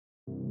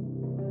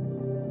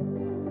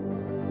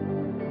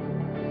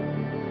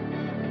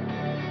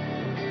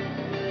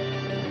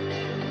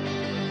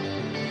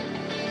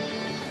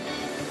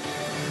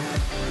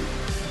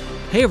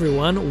Hey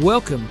everyone,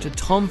 welcome to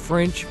Tom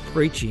French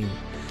Preaching.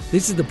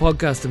 This is the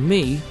podcast of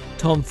me,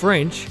 Tom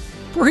French,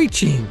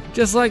 preaching,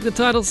 just like the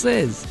title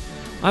says.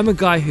 I'm a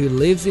guy who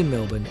lives in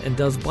Melbourne and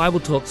does Bible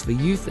talks for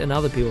youth and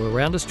other people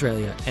around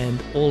Australia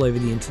and all over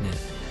the internet.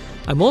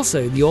 I'm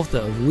also the author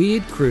of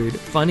Weird, Crude,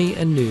 Funny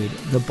and Nude,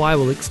 The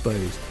Bible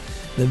Exposed,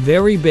 the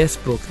very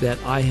best book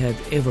that I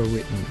have ever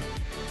written.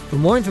 For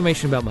more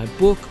information about my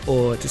book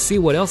or to see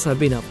what else I've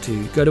been up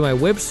to, go to my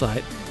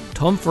website,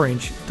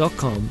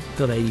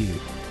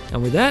 tomfrench.com.au.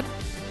 And with that,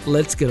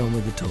 let's get on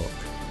with the talk.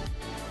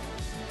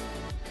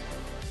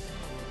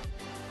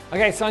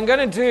 Okay, so I'm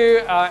going to do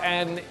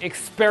an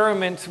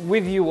experiment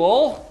with you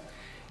all.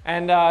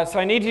 And so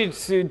I need you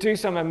to do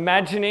some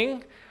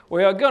imagining.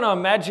 We are going to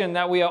imagine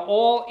that we are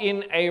all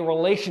in a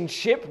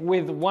relationship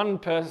with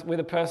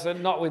a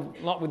person, not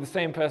with the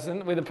same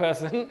person, with a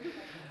person.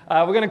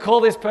 We're going to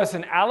call this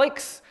person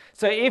Alex.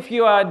 So if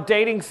you are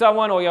dating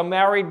someone or you're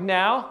married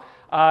now,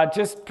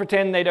 just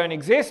pretend they don't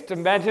exist.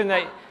 Imagine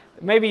that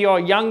maybe you're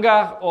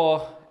younger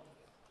or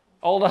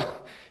older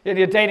and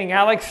you're dating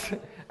Alex.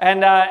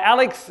 And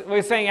Alex,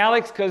 we're saying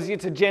Alex because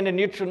it's a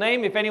gender-neutral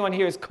name. If anyone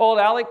here is called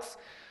Alex,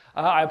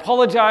 I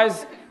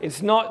apologize.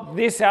 It's not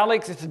this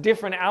Alex, it's a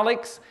different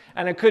Alex.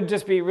 And it could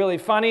just be really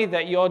funny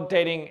that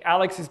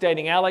Alex is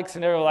dating Alex,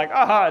 and everyone's like,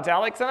 oh, it's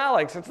Alex and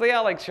Alex. It's the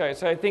Alex show.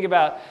 So think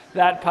about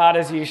that part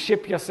as you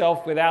ship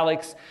yourself with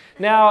Alex.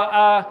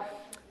 Now,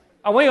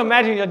 I want you to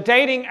imagine you're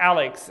dating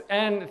Alex,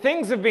 and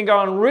things have been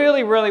going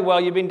really, really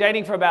well. You've been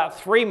dating for about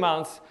 3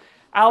 months.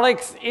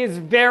 Alex is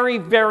very,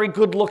 very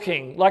good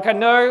looking. Like, I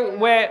know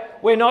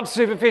we're not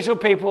superficial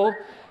people,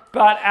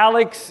 but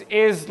Alex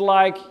is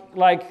like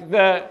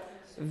the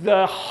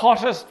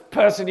hottest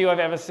person you have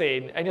ever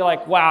seen. And you're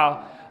like,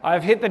 wow,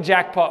 I've hit the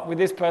jackpot with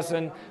this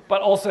person,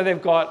 but also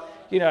they've got,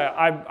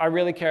 I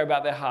really care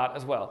about their heart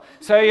as well.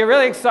 So you're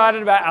really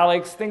excited about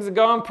Alex. Things are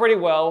going pretty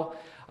well.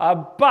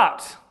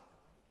 But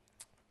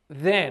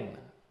then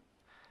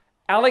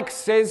Alex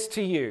says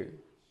to you,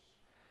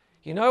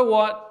 you know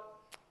what?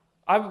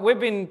 We've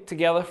been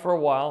together for a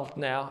while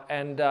now,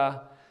 and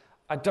I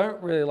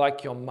don't really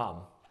like your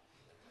mum.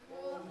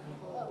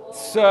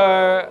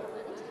 So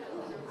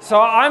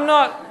I'm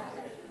not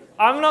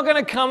going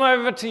to come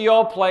over to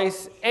your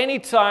place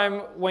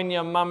anytime when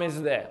your mum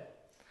is there.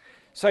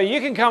 So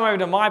you can come over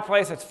to my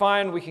place, that's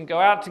fine, we can go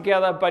out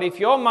together, but if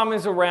your mum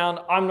is around,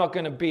 I'm not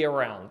going to be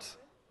around.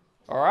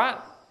 All right?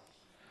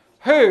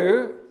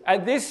 Who,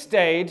 at this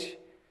stage,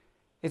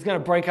 is going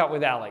to break up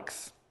with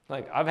Alex?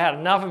 Like, I've had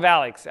enough of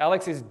Alex.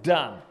 Alex is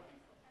done.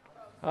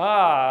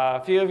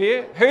 A few of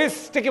you. Who's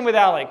sticking with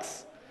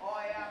Alex?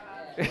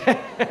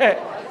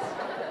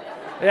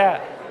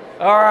 Yeah.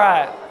 All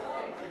right.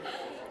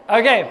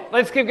 Okay,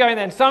 let's keep going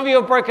then. Some of you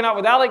have broken up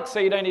with Alex, so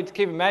you don't need to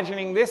keep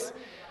imagining this.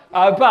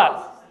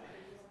 So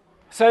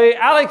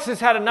Alex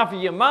has had enough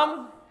of your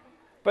mum,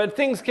 but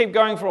things keep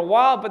going for a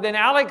while. But then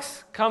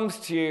Alex comes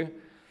to you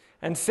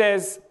and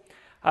says,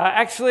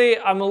 actually,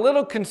 I'm a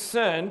little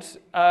concerned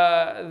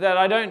that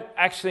I don't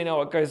actually know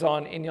what goes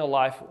on in your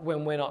life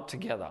when we're not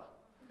together.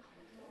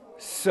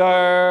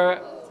 So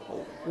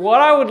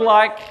what I would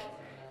like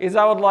is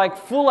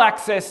full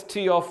access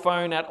to your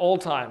phone at all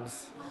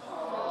times.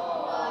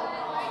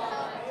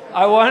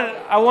 I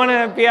want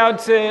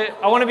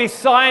to be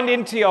signed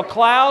into your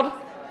cloud.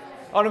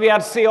 I want to be able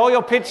to see all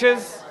your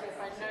pictures.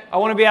 I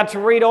want to be able to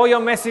read all your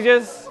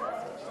messages.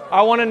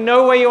 I want to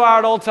know where you are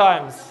at all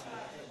times.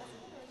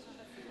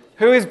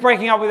 Who is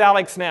breaking up with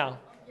Alex now?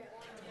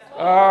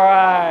 All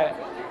right.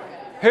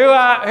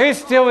 Who's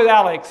still with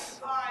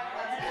Alex?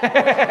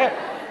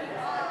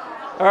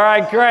 All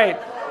right, great.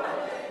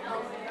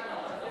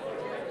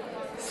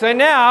 So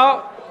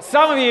now,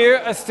 some of you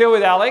are still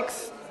with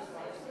Alex.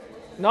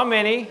 Not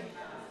many.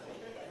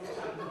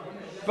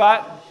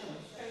 But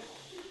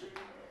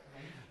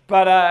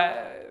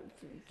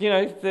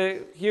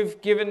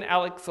you've given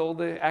Alex all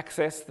the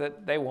access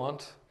that they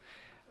want.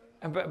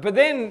 But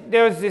then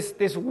there was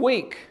this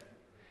week,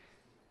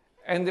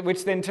 and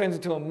which then turns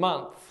into a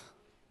month,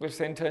 which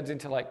then turns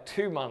into like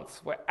 2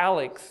 months, where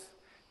Alex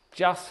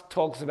just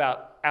talks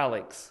about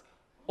Alex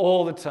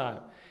all the time.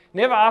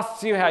 Never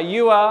asks you how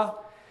you are,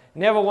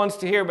 never wants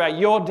to hear about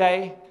your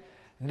day,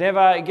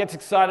 never gets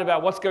excited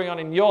about what's going on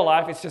in your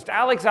life. It's just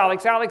Alex,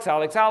 Alex, Alex,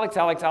 Alex, Alex,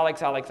 Alex,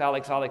 Alex, Alex,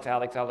 Alex, Alex,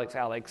 Alex, Alex,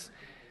 Alex.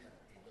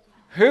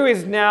 Who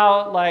is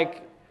now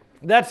like,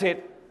 that's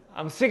it,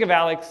 I'm sick of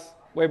Alex,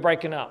 we're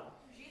breaking up.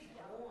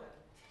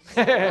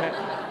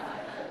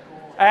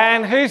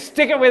 And who's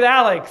sticking with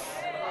Alex?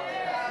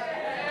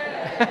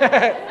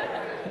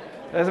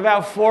 There's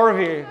about 4 of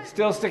you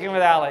still sticking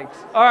with Alex.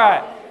 All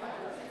right.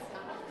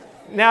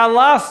 Now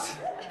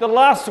the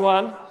last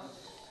one.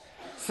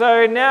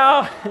 So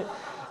now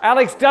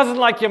Alex doesn't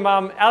like your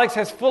mum. Alex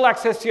has full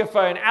access to your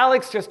phone.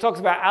 Alex just talks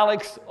about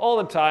Alex all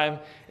the time.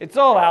 It's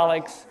all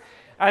Alex.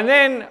 And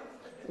then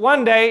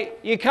one day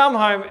you come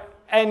home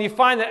and you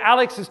find that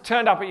Alex has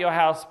turned up at your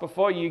house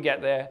before you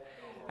get there.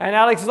 And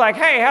Alex is like,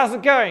 hey, how's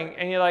it going?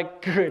 And you're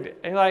like, good.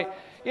 And you're like,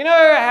 you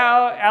know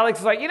how, Alex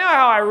is like, you know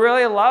how I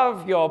really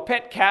love your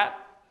pet cat?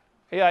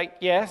 You're like,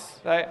 yes.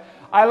 Like,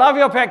 I love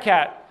your pet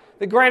cat.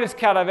 The greatest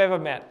cat I've ever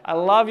met. I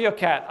love your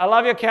cat. I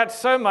love your cat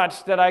so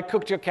much that I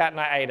cooked your cat and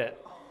I ate it.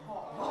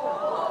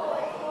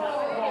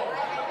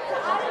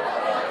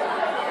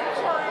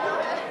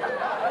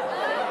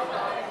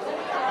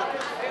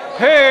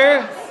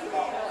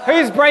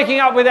 Who's breaking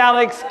up with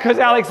Alex because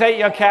Alex ate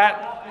your cat?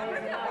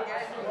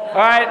 All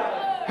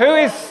right. Who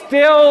is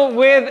still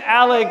with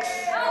Alex?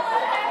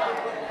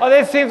 Oh,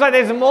 there seems like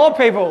there's more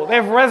people.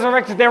 They've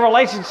resurrected their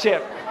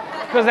relationship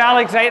because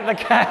Alex ate the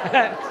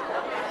cat.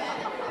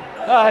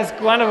 Oh,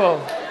 that's wonderful.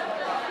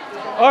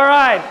 All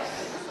right.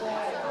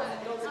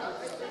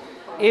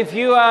 If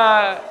you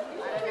are...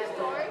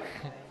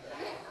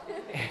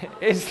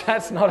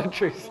 that's not a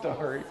true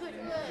story.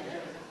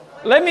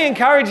 Let me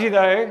encourage you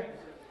though,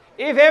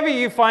 if ever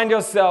you find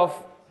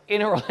yourself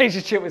in a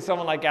relationship with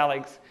someone like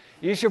Alex,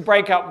 you should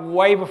break up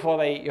way before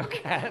they eat your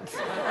cat.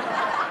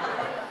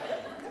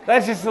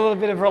 That's just a little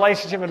bit of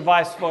relationship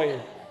advice for you.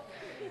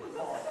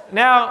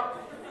 Now,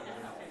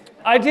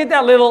 I did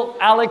that little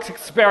Alex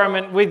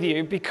experiment with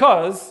you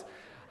because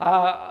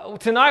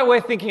tonight we're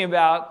thinking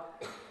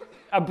about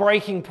a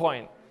breaking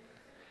point.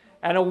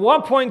 And at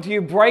what point do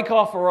you break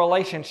off a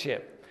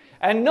relationship?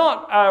 And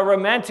not a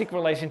romantic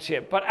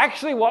relationship, but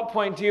actually what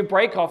point do you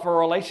break off a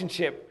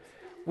relationship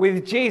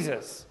with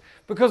Jesus?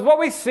 Because what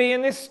we see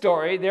in this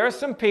story, there are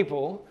some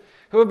people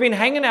who have been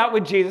hanging out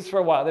with Jesus for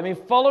a while. They've been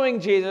following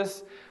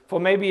Jesus for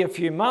maybe a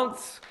few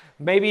months,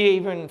 maybe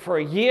even for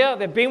a year.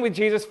 They've been with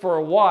Jesus for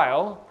a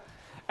while.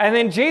 And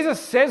then Jesus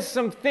says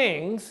some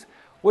things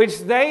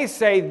which they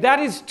say, that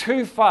is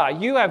too far.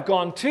 You have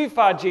gone too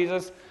far,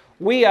 Jesus.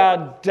 We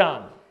are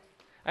done.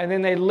 And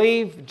then they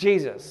leave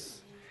Jesus.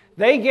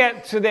 They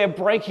get to their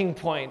breaking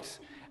point,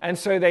 and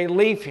so they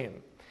leave him.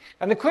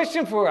 And the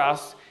question for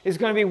us is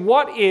going to be,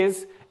 what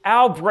is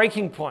our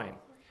breaking point?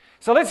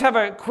 So let's have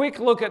a quick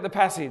look at the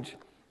passage.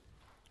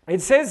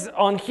 It says,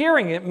 on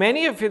hearing it,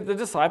 many of the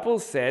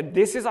disciples said,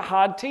 this is a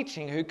hard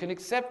teaching, who can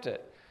accept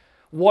it?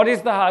 What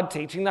is the hard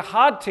teaching? The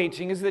hard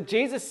teaching is that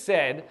Jesus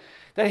said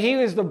that he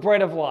is the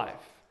bread of life,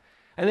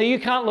 and that you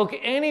can't look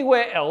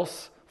anywhere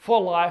else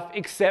for life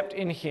except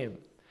in him.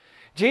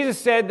 Jesus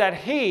said that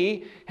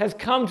he has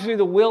come to do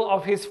the will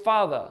of his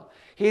Father.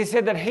 He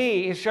said that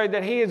he showed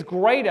that he is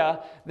greater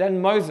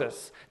than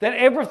Moses. That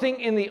everything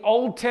in the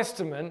Old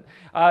Testament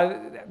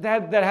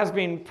that has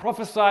been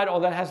prophesied or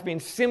that has been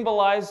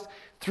symbolized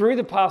through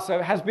the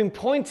Passover has been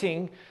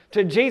pointing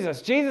to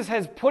Jesus. Jesus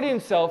has put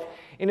himself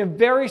in a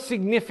very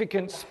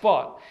significant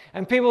spot.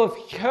 And people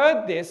have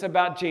heard this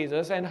about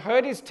Jesus and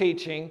heard his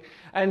teaching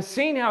and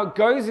seen how it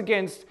goes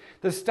against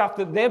the stuff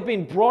that they've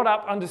been brought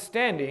up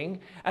understanding,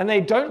 and they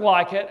don't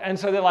like it, and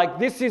so they're like,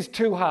 this is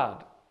too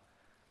hard.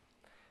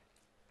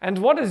 And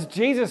what does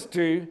Jesus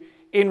do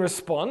in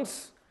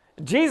response?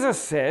 Jesus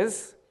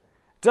says,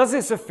 does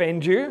this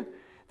offend you?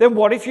 Then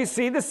what if you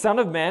see the Son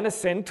of Man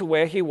ascend to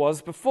where he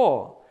was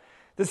before?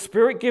 The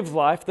Spirit gives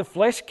life, the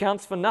flesh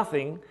counts for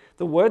nothing.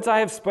 The words I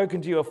have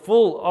spoken to you are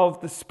full of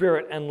the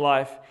Spirit and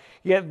life.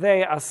 Yet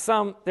there are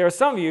some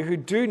of you who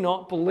do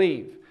not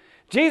believe.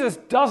 Jesus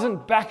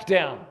doesn't back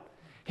down.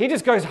 He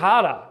just goes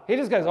harder. He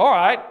just goes, all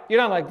right, you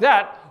don't like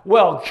that?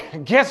 Well,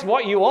 guess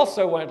what you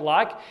also won't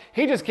like?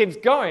 He just keeps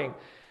going.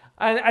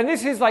 And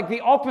this is like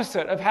the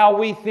opposite of how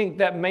we think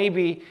that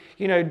maybe,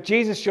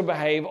 Jesus should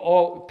behave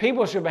or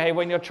people should behave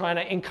when you're trying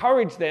to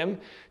encourage them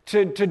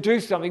to do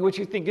something which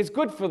you think is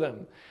good for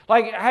them.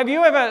 Like, have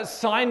you ever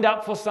signed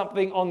up for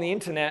something on the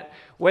internet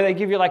where they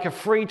give you like a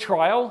free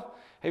trial?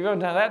 Have you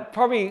ever done that?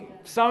 Probably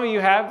some of you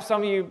have,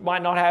 some of you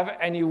might not have,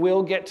 and you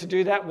will get to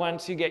do that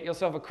once you get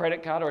yourself a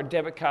credit card or a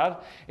debit card.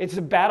 It's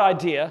a bad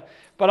idea.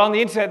 But on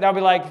the internet, they'll be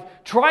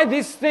like, try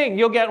this thing.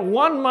 You'll get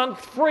 1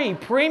 month free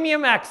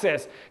premium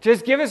access.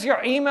 Just give us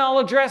your email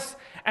address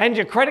and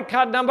your credit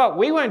card number.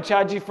 We won't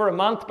charge you for a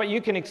month, but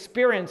you can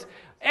experience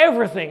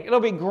everything. It'll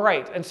be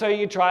great. And so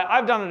you try.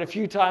 I've done it a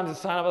few times to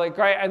sign up. I'm like,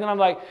 great. And then I'm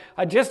like,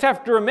 I just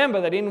have to remember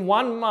that in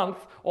 1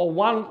 month or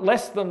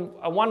less than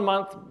 1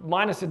 month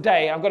minus a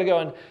day, I've got to go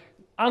and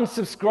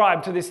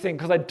unsubscribe to this thing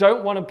because I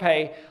don't want to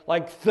pay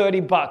like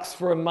 $30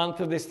 for a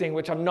month of this thing,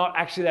 which I'm not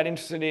actually that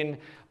interested in,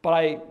 but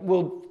I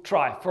will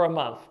try for a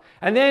month.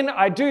 And then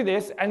I do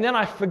this and then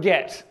I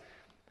forget.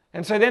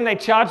 And so then they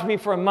charge me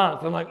for a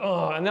month. I'm like,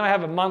 oh, and then I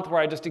have a month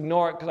where I just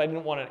ignore it because I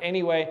didn't want it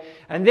anyway.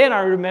 And then I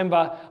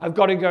remember I've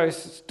got to go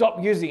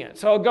stop using it.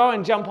 So I'll go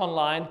and jump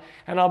online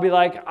and I'll be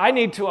like, I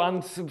need to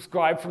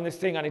unsubscribe from this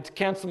thing. I need to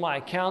cancel my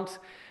account.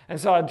 And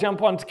so I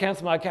jump on to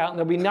cancel my account and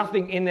there'll be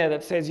nothing in there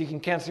that says you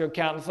can cancel your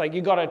account. It's like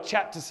you got to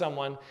chat to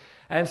someone.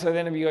 And so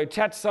then if you go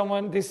chat to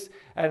someone, this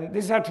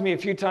happened to me a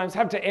few times,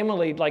 happened to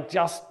Emily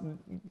just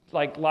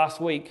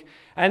last week.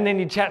 And then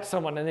you chat to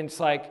someone and then it's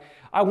like,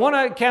 I want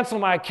to cancel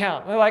my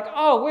account. And they're like,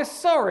 oh, we're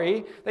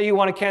sorry that you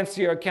want to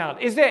cancel your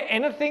account. Is there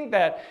anything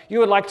that you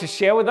would like to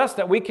share with us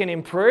that we can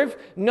improve?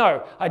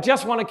 No, I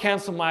just want to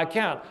cancel my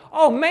account.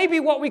 Oh, maybe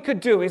what we could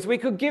do is we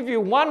could give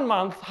you 1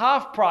 month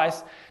half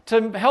price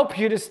to help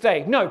you to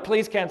stay. No,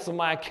 please cancel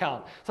my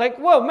account. It's like,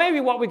 well,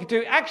 maybe what we could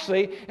do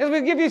actually is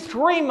we'll give you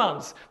 3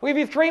 months. We'll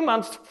give you 3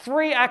 months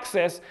free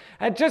access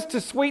and just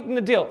to sweeten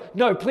the deal.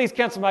 No, please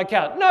cancel my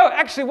account. No,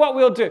 actually what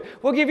we'll do,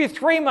 we'll give you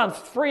 3 months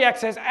free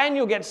access and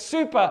you'll get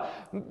super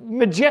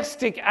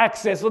majestic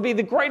access. It'll be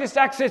the greatest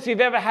access you've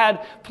ever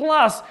had.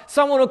 Plus,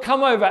 someone will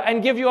come over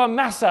and give you a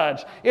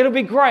massage. It'll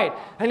be great.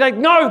 And you're like,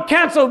 no,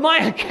 cancel my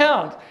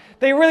account.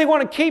 They really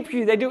want to keep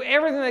you. They do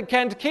everything they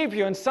can to keep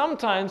you. And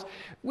sometimes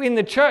in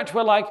the church,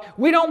 we're like,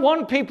 we don't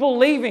want people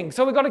leaving,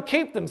 so we've got to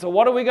keep them. So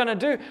what are we going to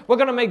do? We're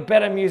going to make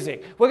better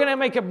music. We're going to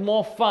make it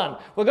more fun.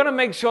 We're going to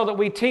make sure that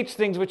we teach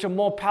things which are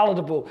more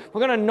palatable.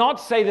 We're going to not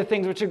say the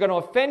things which are going to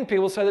offend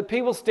people so that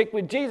people stick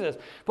with Jesus.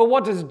 But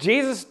what does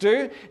Jesus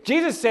do?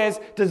 Jesus says,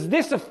 does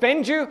this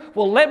offend you?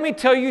 Well, let me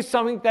tell you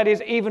something that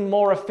is even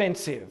more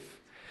offensive.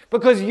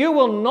 Because you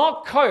will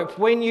not cope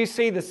when you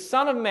see the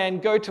Son of Man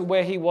go to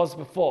where he was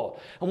before.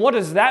 And what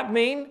does that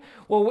mean?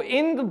 Well,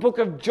 in the book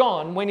of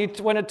John, when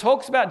it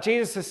talks about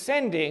Jesus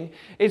ascending,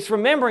 it's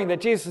remembering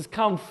that Jesus has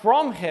come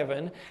from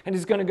heaven and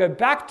is going to go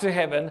back to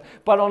heaven.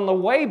 But on the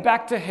way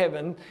back to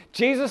heaven,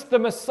 Jesus the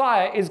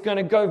Messiah is going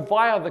to go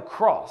via the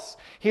cross.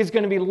 He's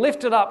going to be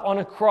lifted up on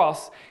a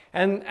cross.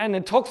 And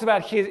it talks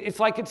about it's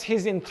like it's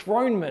his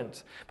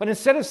enthronement. But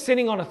instead of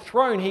sitting on a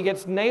throne, he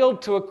gets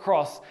nailed to a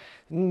cross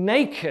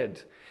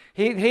naked.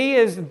 He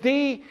is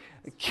the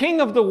king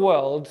of the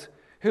world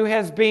who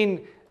has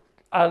been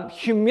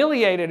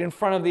humiliated in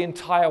front of the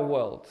entire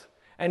world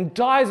and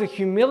dies a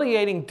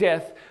humiliating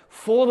death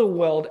for the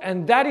world.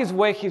 And that is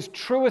where his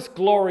truest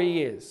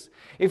glory is.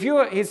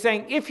 He's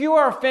saying, if you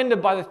are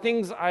offended by the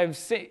things I've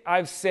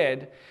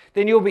said,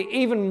 then you'll be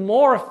even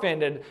more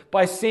offended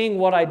by seeing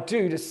what I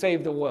do to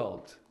save the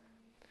world.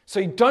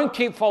 So you don't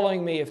keep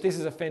following me if this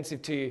is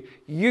offensive to you.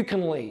 You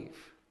can leave.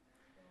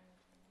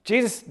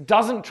 Jesus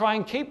doesn't try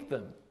and keep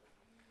them.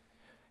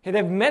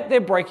 They've met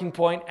their breaking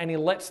point and he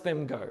lets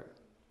them go.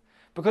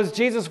 Because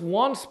Jesus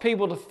wants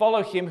people to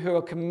follow him who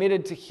are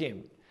committed to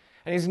him.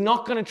 And he's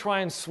not going to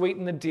try and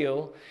sweeten the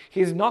deal.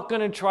 He's not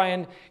going to try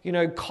and,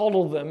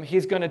 coddle them.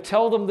 He's going to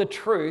tell them the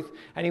truth.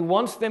 And he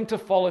wants them to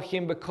follow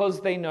him because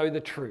they know the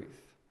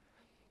truth.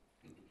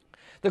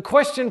 The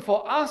question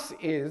for us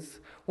is,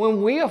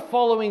 when we are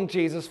following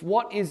Jesus,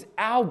 what is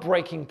our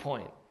breaking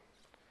point?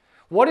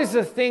 What is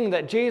the thing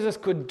that Jesus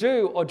could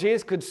do or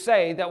Jesus could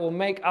say that will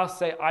make us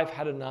say, I've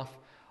had enough,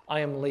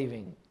 I am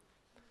leaving?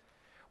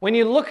 When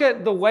you look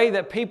at the way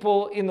that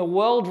people in the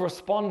world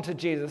respond to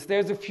Jesus,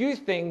 there's a few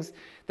things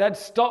that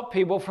stop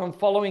people from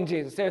following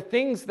Jesus. There are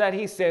things that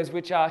he says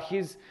which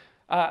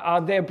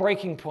are their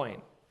breaking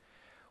point.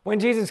 When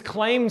Jesus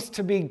claims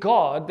to be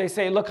God, they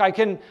say, look, I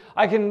can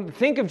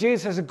think of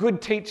Jesus as a good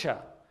teacher,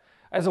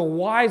 as a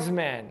wise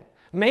man,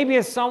 maybe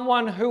as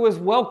someone who is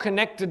well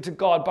connected to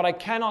God, but I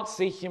cannot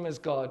see him as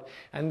God.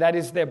 And that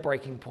is their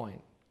breaking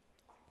point.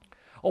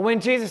 Or when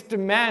Jesus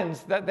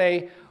demands that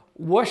they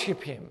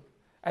worship him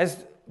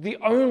as the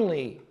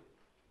only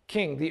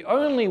king, the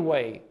only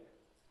way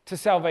to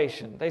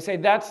salvation, they say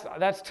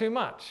that's too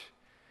much.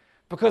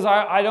 Because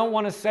I don't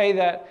want to say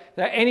that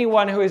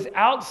anyone who is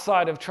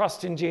outside of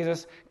trust in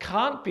Jesus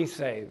can't be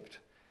saved.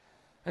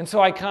 And so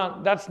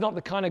that's not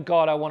the kind of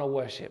God I want to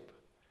worship.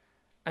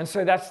 And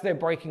so that's their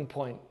breaking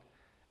point,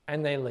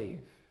 and they leave.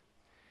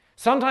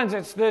 Sometimes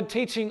it's the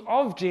teaching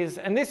of Jesus,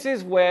 and this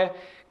is where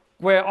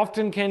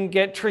often can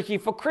get tricky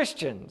for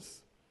Christians.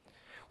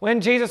 When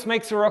Jesus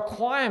makes a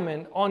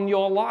requirement on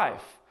your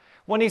life,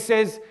 when he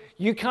says,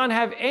 you can't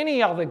have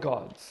any other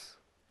gods.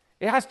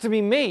 It has to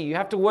be me. You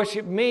have to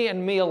worship me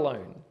and me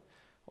alone.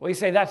 We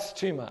say that's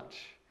too much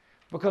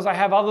because I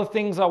have other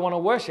things I want to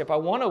worship. I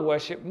want to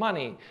worship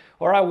money,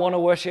 or I want to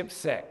worship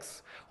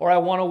sex, or I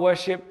want to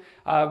worship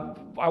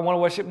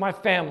my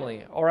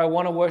family, or I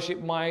want to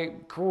worship my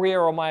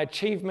career or my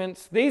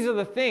achievements. These are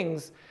the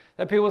things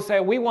that people say,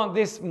 we want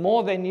this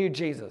more than you,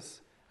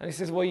 Jesus. And he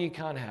says, well, you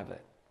can't have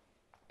it.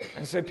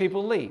 And so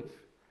people leave.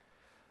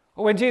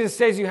 Or when Jesus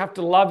says you have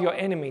to love your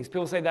enemies,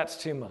 people say that's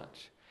too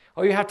much.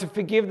 Or you have to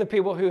forgive the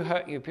people who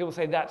hurt you. People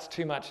say that's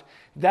too much.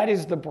 That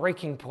is the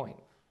breaking point.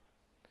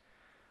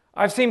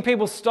 I've seen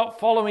people stop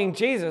following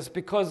Jesus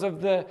because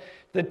of the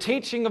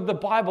teaching of the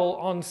Bible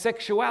on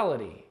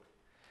sexuality.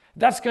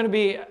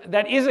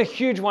 That is a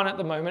huge one at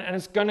the moment, and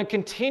it's going to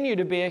continue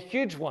to be a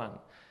huge one.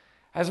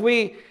 As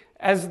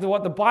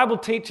what the Bible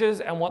teaches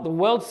and what the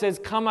world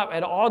says come up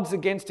at odds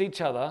against each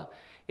other,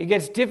 it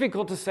gets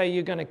difficult to say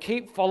you're going to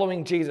keep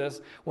following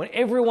Jesus when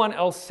everyone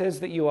else says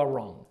that you are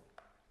wrong.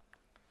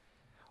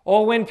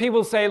 Or when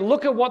people say,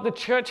 look at what the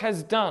church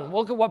has done.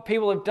 Look at what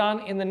people have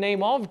done in the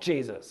name of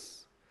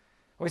Jesus.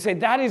 We say,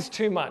 that is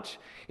too much.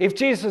 If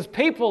Jesus'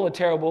 people are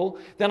terrible,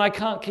 then I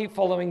can't keep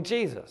following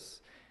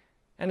Jesus.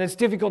 And it's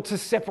difficult to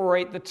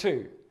separate the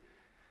two.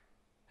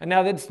 And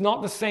now that's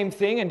not the same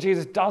thing, and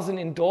Jesus doesn't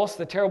endorse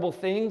the terrible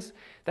things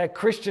that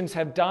Christians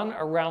have done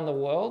around the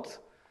world,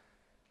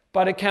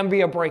 but it can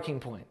be a breaking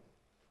point.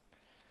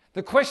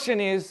 The question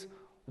is,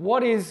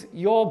 what is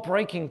your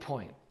breaking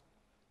point?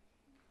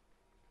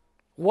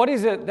 What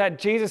is it that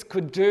Jesus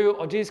could do,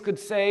 or Jesus could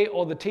say,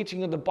 or the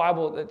teaching of the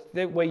Bible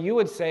where you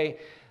would say,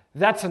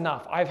 that's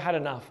enough, I've had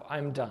enough,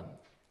 I'm done?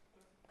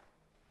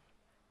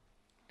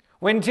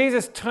 When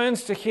Jesus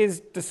turns to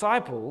his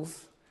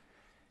disciples,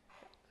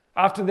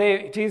 after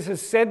Jesus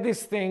has said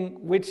this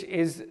thing which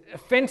is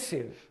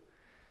offensive,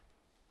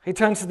 he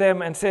turns to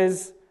them and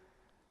says,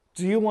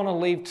 do you want to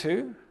leave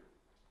too?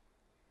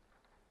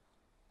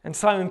 And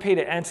Simon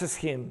Peter answers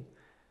him,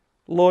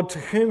 Lord, to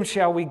whom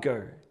shall we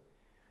go?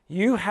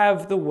 You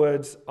have the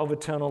words of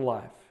eternal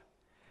life.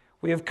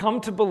 We have come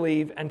to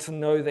believe and to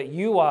know that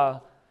you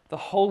are the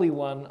Holy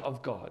One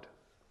of God.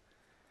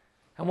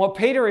 And what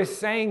Peter is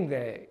saying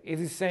there is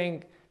he's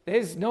saying,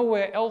 there's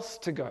nowhere else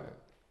to go.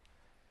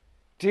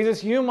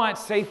 Jesus, you might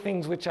say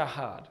things which are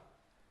hard.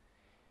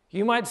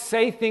 You might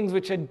say things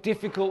which are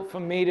difficult for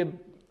me to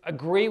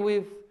agree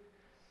with,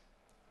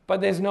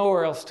 but there's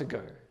nowhere else to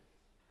go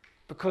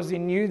because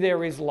in you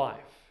there is life.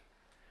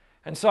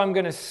 And so I'm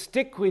going to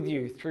stick with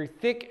you through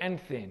thick and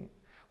thin.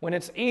 When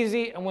it's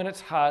easy and when it's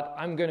hard,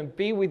 I'm going to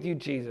be with you,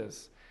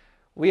 Jesus.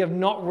 We have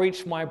not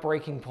reached my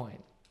breaking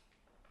point.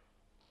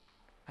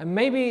 And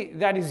maybe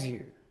that is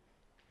you.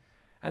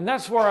 And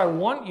that's where I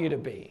want you to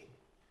be.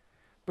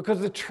 Because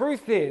the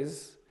truth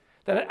is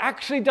that it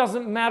actually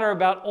doesn't matter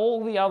about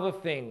all the other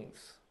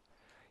things.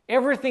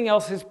 Everything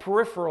else is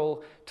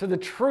peripheral to the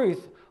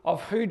truth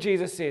of who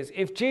Jesus is.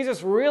 If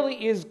Jesus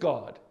really is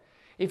God,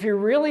 if he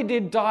really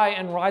did die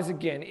and rise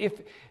again,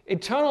 if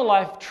eternal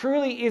life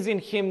truly is in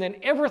him, then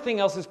everything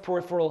else is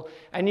peripheral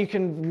and you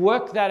can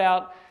work that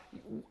out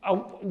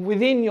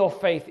within your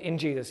faith in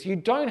Jesus. You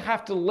don't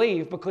have to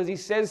leave because he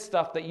says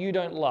stuff that you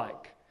don't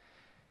like.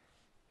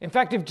 In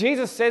fact, if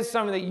Jesus says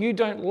something that you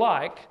don't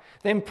like,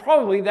 then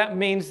probably that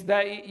means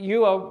that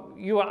you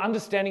are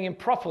understanding him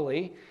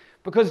properly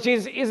because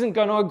Jesus isn't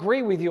going to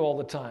agree with you all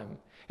the time.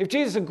 If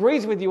Jesus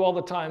agrees with you all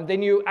the time,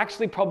 then you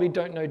actually probably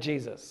don't know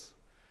Jesus.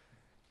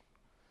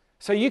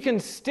 So you can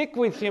stick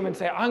with him and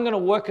say, I'm going to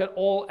work it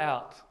all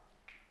out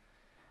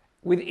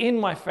within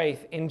my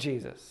faith in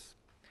Jesus.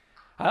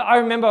 I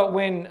remember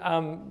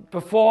when,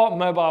 before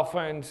mobile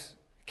phones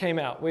came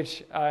out,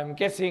 which I'm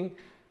guessing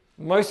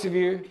most of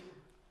you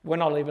were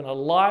not even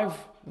alive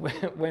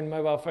when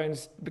mobile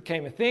phones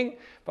became a thing.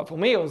 But for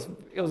me, it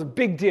was a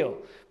big deal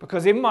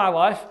because in my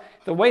life,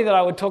 the way that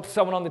I would talk to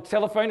someone on the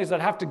telephone is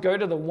I'd have to go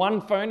to the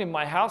one phone in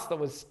my house that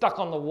was stuck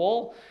on the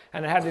wall,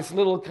 and it had this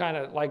little kind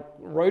of like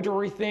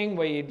rotary thing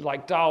where you'd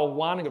like dial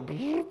 1 and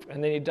go,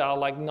 and then you'd dial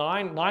like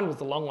 9. 9 was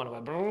the long one,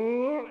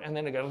 and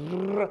then it'd go,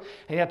 and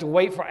you had to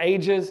wait for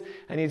ages,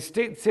 and you'd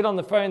sit on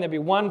the phone. There'd be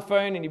one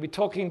phone, and you'd be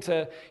talking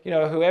to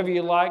whoever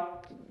you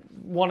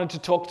wanted to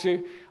talk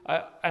to.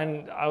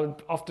 And I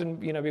would often,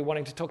 be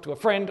wanting to talk to a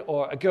friend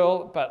or a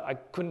girl, but I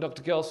couldn't talk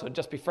to girls, so I'd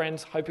just be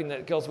friends, hoping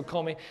that girls would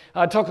call me.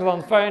 I'd talk to them on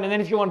the phone, and then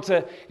if you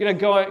wanted to,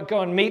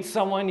 go and meet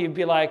someone, you'd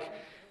be like,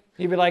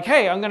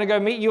 hey, I'm going to go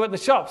meet you at the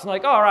shops. And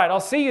like, all right, I'll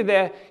see you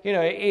there,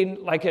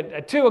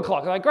 at 2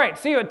 o'clock. I'm like, great,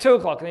 see you at 2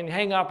 o'clock. And then you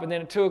hang up, and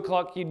then at 2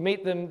 o'clock, you'd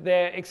meet them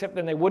there, except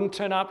then they wouldn't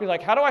turn up. You're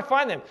like, how do I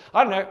find them?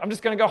 I don't know, I'm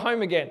just going to go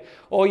home again.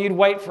 Or you'd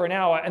wait for an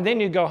hour, and then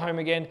you'd go home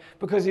again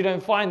because you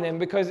don't find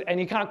them, and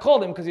you can't call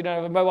them because you don't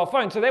have a mobile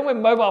phone. So then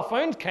when mobile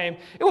phones came,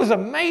 it was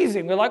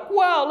amazing. We're like,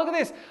 wow, look at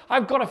this.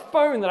 I've got a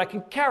phone that I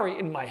can carry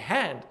in my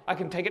hand. I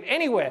can take it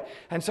anywhere.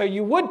 And so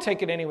you would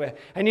take it anywhere.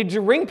 And you'd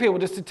ring people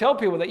just to tell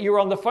people that you were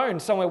on the phone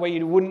somewhere where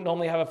you wouldn't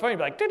normally have a phone. You'd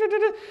be like,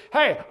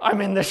 hey,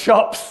 I'm in the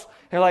shops.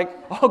 They're like,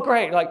 oh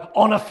great, like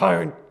on a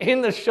phone,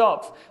 in the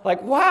shops.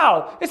 Like,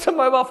 wow, it's a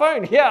mobile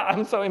phone. Yeah,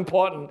 I'm so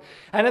important.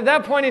 And at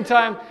that point in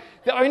time,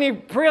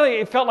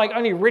 it felt like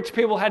only rich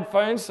people had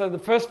phones. So the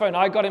first phone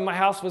I got in my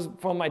house was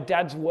from my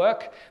dad's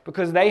work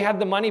because they had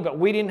the money, but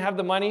we didn't have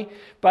the money.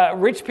 But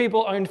rich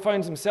people owned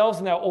phones themselves,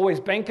 and they were always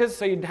bankers.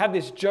 So you'd have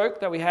this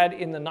joke that we had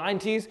in the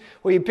 90s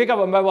where you pick up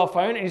a mobile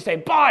phone and you say,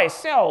 buy,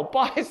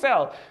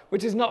 sell,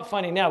 which is not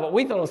funny now, but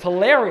we thought it was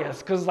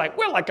hilarious because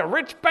we're like a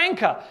rich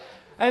banker.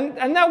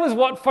 And that was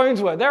what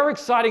phones were. They were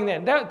exciting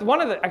then.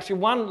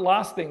 One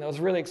last thing that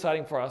was really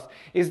exciting for us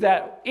is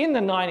that in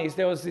the 90s,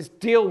 there was this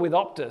deal with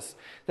Optus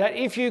that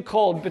if you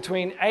called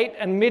between 8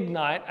 and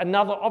midnight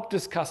another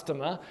Optus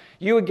customer,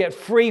 you would get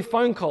free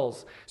phone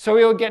calls. So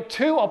we would get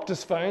 2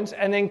 Optus phones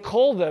and then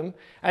call them,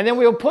 and then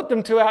we would put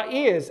them to our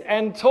ears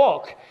and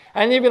talk.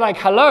 And you'd be like,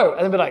 hello.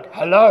 And they'd be like,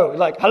 hello.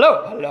 Like,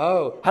 hello,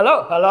 hello,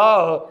 hello,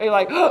 hello. And you're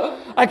like,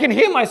 oh, I can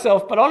hear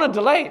myself, but on a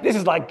delay. This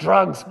is like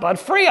drugs, but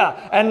freer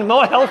and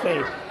more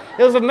healthy.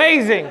 It was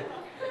amazing.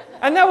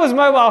 And that was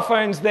mobile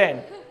phones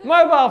then.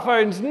 Mobile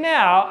phones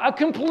now are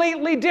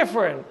completely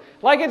different.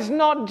 Like, it's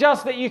not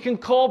just that you can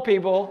call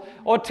people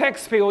or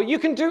text people. You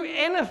can do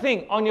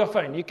anything on your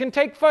phone. You can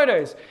take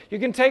photos. You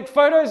can take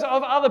photos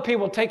of other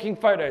people taking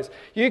photos.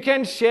 You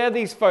can share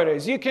these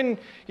photos. You can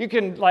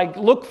like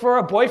look for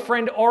a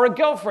boyfriend or a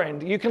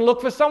girlfriend. You can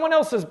look for someone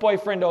else's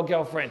boyfriend or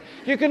girlfriend.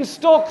 You can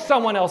stalk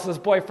someone else's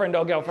boyfriend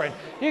or girlfriend.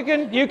 You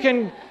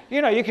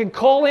can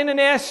call in an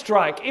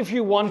airstrike if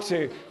you want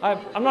to.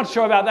 I'm not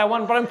sure about that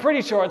one, but I'm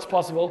pretty sure it's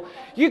possible.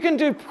 You can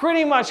do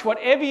pretty much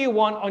whatever you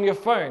want on your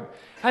phone.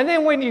 And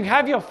then when you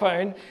have your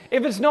phone,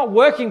 if it's not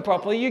working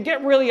properly, you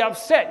get really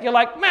upset. You're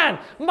like, man,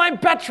 my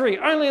battery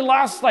only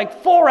lasts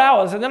like 4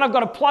 hours, and then I've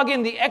got to plug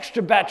in the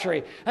extra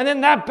battery, and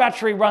then that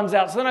battery runs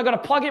out, so then I've got to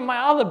plug in my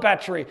other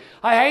battery.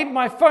 I hate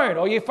my phone.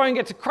 Or your phone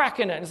gets a crack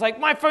in it. It's like,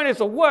 my phone is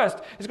the worst.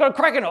 It's got a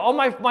crack in it. Or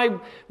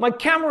my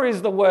camera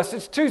is the worst.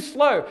 It's too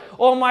slow.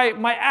 Or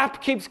my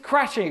app keeps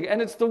crashing,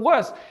 and it's the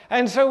worst.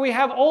 And so we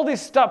have all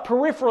this stuff,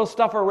 peripheral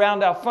stuff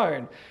around our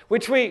phone,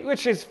 which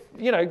is,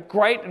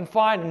 great and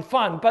fine and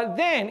fun. But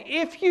then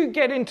if you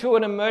get into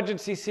an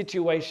emergency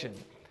situation,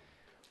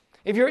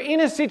 if you're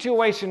in a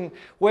situation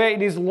where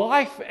it is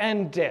life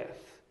and death,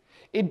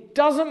 it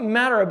doesn't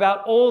matter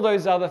about all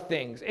those other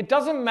things. It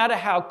doesn't matter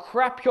how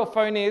crap your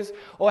phone is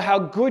or how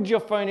good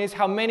your phone is,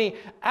 how many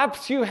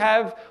apps you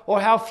have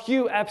or how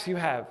few apps you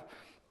have.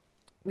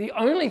 The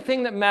only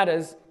thing that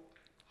matters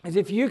is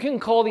if you can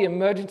call the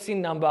emergency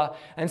number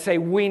and say,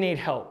 we need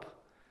help.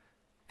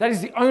 That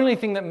is the only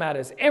thing that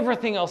matters.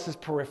 Everything else is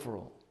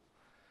peripheral.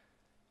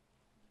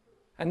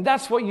 And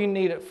that's what you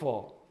need it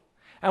for.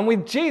 And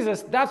with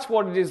Jesus, that's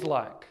what it is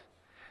like.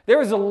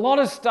 There is a lot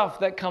of stuff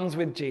that comes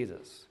with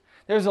Jesus.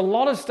 There's a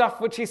lot of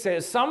stuff which he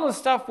says. Some of the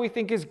stuff we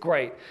think is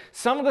great.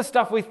 Some of the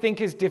stuff we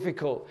think is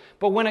difficult.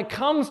 But when it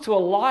comes to a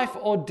life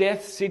or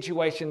death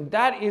situation,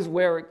 that is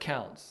where it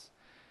counts.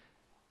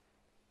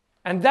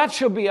 And that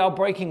should be our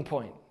breaking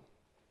point.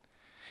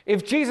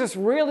 If Jesus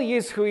really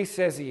is who he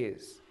says he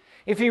is,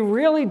 if he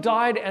really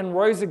died and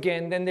rose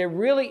again, then there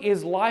really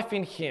is life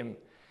in him.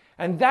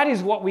 And that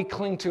is what we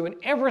cling to, and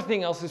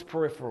everything else is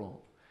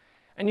peripheral.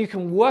 And you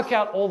can work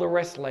out all the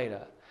rest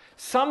later.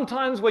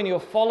 Sometimes when you're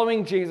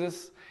following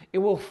Jesus, it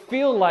will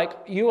feel like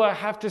you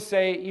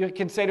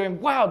can say to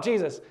him, wow,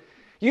 Jesus,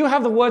 you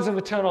have the words of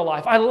eternal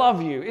life. I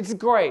love you. It's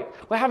great.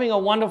 We're having a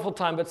wonderful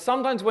time. But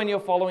sometimes when you're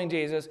following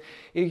Jesus,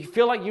 you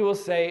feel like you will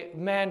say,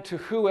 man, to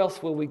who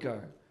else will we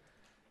go?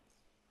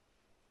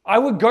 I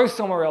would go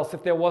somewhere else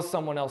if there was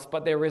someone else,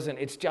 but there isn't.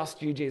 It's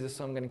just you, Jesus,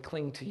 so I'm going to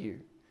cling to you.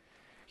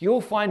 You'll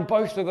find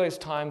both of those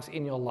times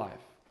in your life.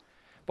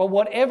 But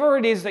whatever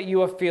it is that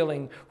you are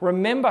feeling,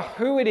 remember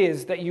who it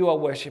is that you are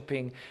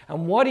worshiping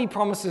and what he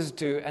promises to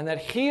do, and that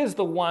he is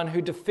the one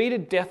who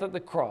defeated death at the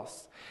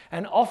cross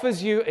and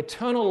offers you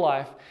eternal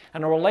life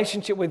and a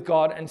relationship with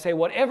God, and say,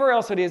 whatever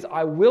else it is,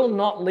 I will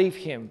not leave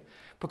him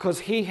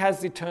because he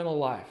has eternal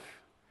life.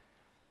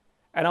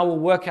 And I will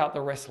work out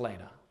the rest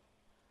later.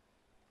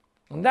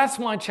 And that's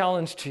my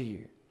challenge to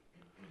you.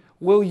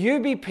 Will you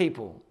be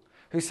people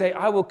who say,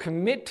 I will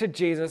commit to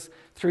Jesus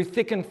through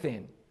thick and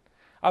thin?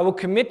 I will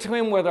commit to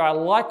him whether I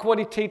like what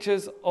he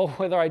teaches or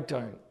whether I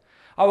don't.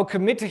 I will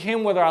commit to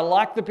him whether I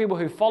like the people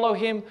who follow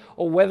him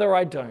or whether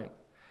I don't.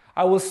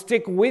 I will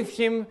stick with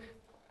him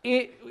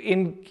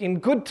in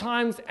good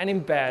times and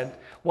in bad.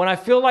 When I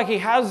feel like he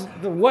has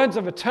the words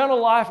of eternal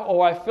life,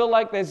 or I feel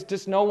like there's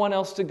just no one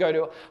else to go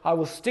to, I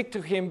will stick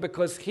to him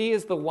because he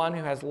is the one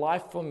who has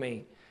life for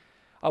me.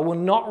 I will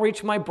not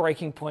reach my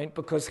breaking point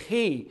because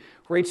he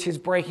reached his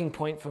breaking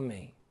point for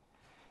me.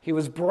 He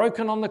was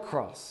broken on the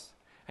cross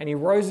and he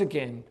rose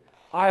again.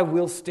 I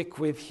will stick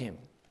with him.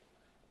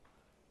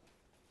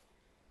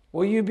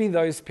 Will you be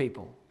those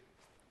people?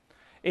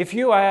 If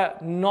you are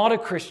not a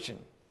Christian,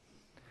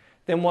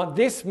 then what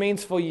this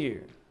means for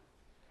you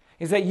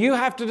is that you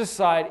have to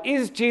decide,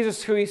 is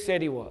Jesus who he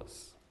said he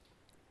was?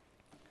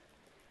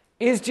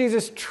 Is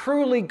Jesus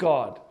truly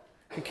God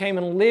who came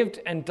and lived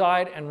and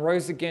died and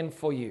rose again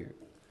for you?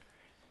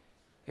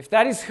 If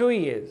that is who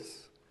he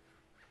is,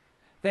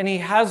 then he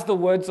has the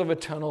words of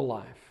eternal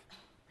life.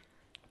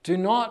 Do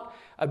not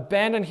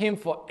abandon him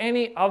for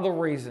any other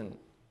reason.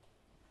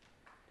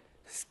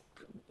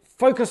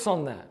 Focus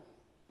on that.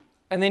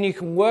 And then you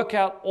can work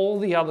out all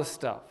the other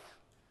stuff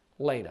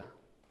later.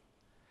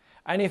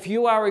 And if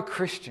you are a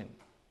Christian,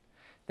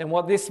 then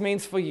what this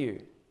means for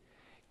you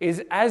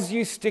is as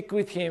you stick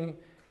with him,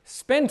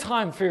 spend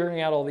time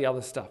figuring out all the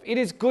other stuff. It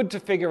is good to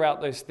figure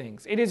out those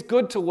things. It is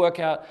good to work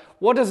out,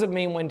 what does it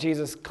mean when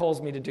Jesus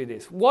calls me to do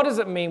this? What does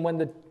it mean when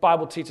the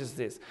Bible teaches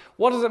this?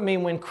 What does it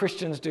mean when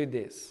Christians do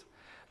this?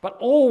 But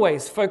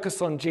always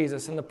focus on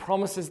Jesus and the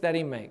promises that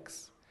he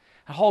makes.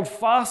 And hold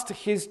fast to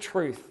his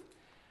truth.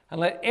 And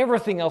let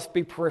everything else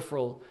be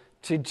peripheral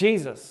to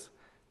Jesus,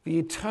 the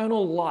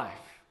eternal life.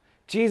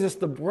 Jesus,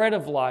 the bread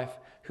of life,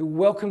 who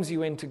welcomes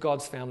you into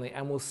God's family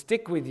and will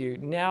stick with you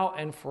now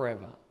and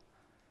forever.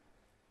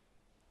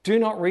 Do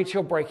not reach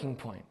your breaking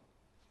point,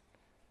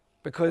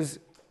 because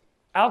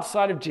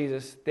outside of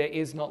Jesus, there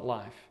is not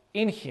life.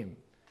 In him,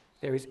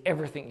 there is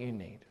everything you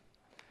need.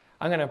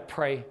 I'm going to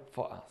pray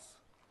for us.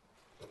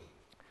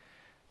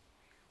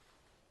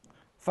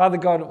 Father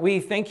God, we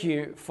thank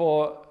you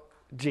for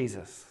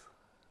Jesus.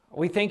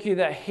 We thank you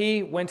that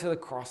he went to the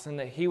cross and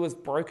that he was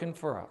broken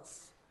for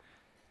us.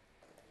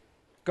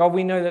 God,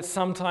 we know that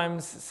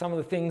sometimes some of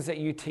the things that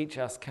you teach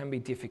us can be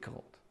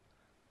difficult.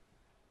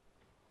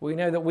 We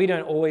know that we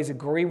don't always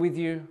agree with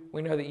you.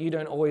 We know that you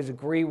don't always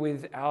agree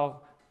with our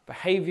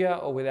behavior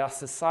or with our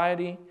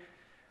society.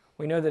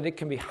 We know that it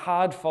can be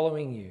hard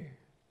following you.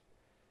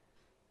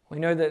 We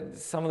know that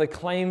some of the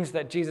claims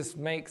that Jesus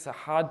makes are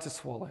hard to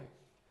swallow.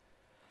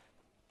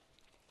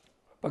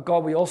 But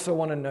God, we also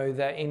want to know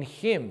that in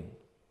him,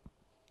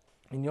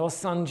 in your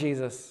Son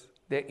Jesus,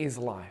 there is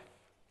life.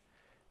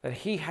 That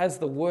he has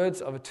the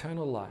words of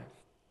eternal life.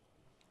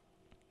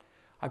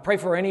 I pray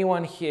for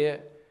anyone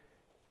here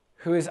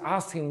who is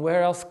asking,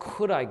 where else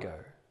could I go?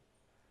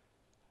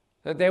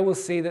 That they will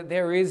see that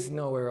there is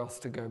nowhere else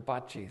to go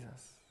but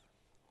Jesus.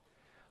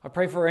 I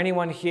pray for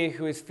anyone here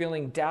who is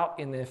feeling doubt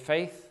in their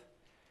faith,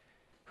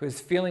 who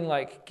is feeling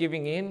like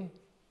giving in,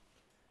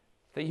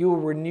 that you will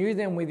renew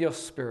them with your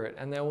Spirit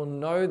and they will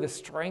know the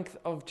strength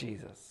of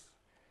Jesus.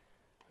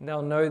 And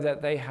they'll know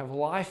that they have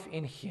life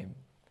in him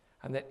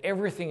and that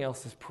everything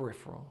else is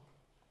peripheral.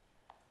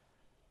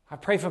 I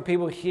pray for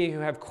people here who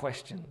have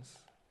questions,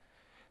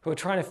 who are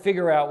trying to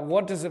figure out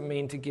what does it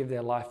mean to give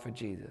their life for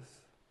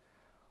Jesus?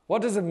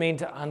 What does it mean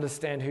to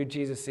understand who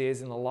Jesus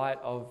is in the light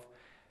of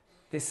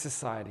this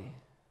society?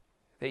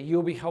 That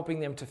you'll be helping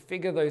them to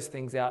figure those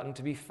things out and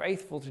to be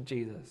faithful to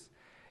Jesus,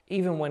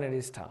 even when it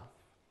is tough.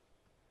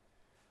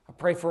 I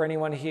pray for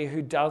anyone here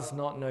who does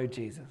not know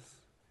Jesus,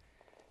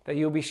 that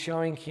you'll be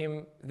showing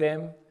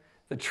them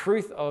the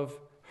truth of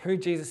who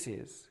Jesus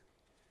is,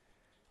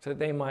 so that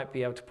they might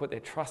be able to put their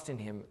trust in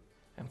him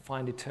and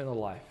find eternal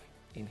life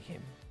in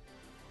him.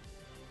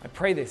 I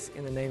pray this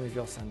in the name of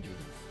your Son, Jesus.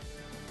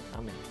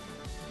 Amen.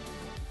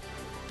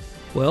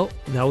 Well,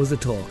 that was the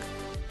talk,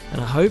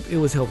 and I hope it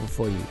was helpful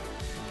for you.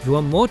 If you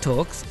want more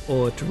talks,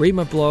 or to read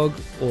my blog,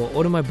 or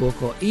order my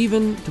book, or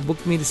even to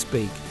book me to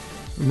speak,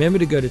 remember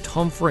to go to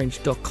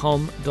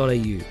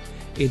tomfrench.com.au.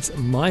 It's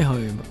my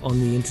home on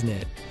the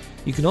internet.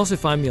 You can also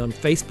find me on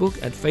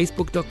Facebook at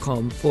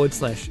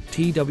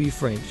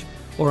facebook.com/TWFrench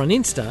or on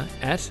Insta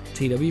at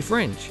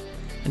TWFrench.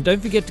 And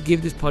don't forget to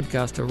give this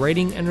podcast a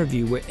rating and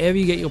review wherever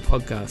you get your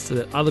podcasts so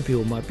that other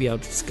people might be able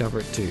to discover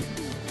it too.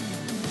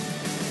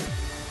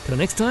 Till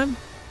next time,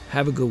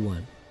 have a good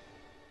one.